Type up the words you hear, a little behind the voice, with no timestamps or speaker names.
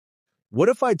What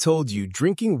if I told you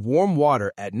drinking warm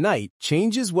water at night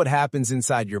changes what happens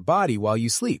inside your body while you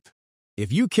sleep?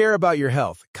 If you care about your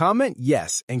health, comment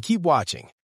yes and keep watching.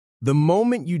 The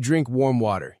moment you drink warm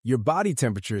water, your body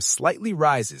temperature slightly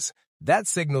rises. That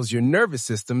signals your nervous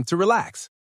system to relax.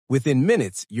 Within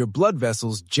minutes, your blood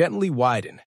vessels gently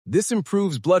widen. This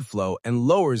improves blood flow and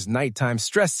lowers nighttime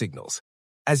stress signals.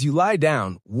 As you lie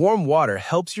down, warm water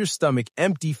helps your stomach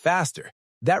empty faster.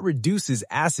 That reduces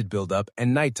acid buildup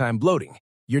and nighttime bloating.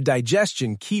 Your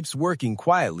digestion keeps working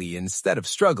quietly instead of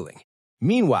struggling.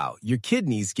 Meanwhile, your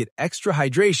kidneys get extra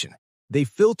hydration. They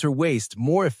filter waste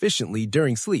more efficiently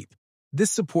during sleep. This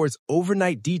supports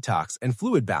overnight detox and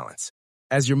fluid balance.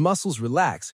 As your muscles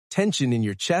relax, tension in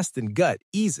your chest and gut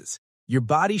eases. Your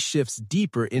body shifts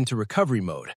deeper into recovery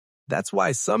mode. That's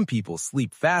why some people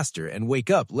sleep faster and wake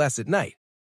up less at night.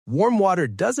 Warm water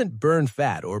doesn't burn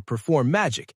fat or perform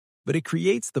magic, but it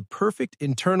creates the perfect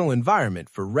internal environment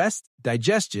for rest,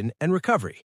 digestion, and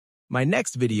recovery. My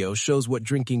next video shows what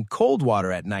drinking cold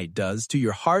water at night does to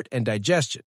your heart and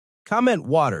digestion. Comment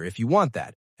water if you want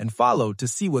that, and follow to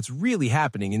see what's really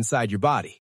happening inside your body.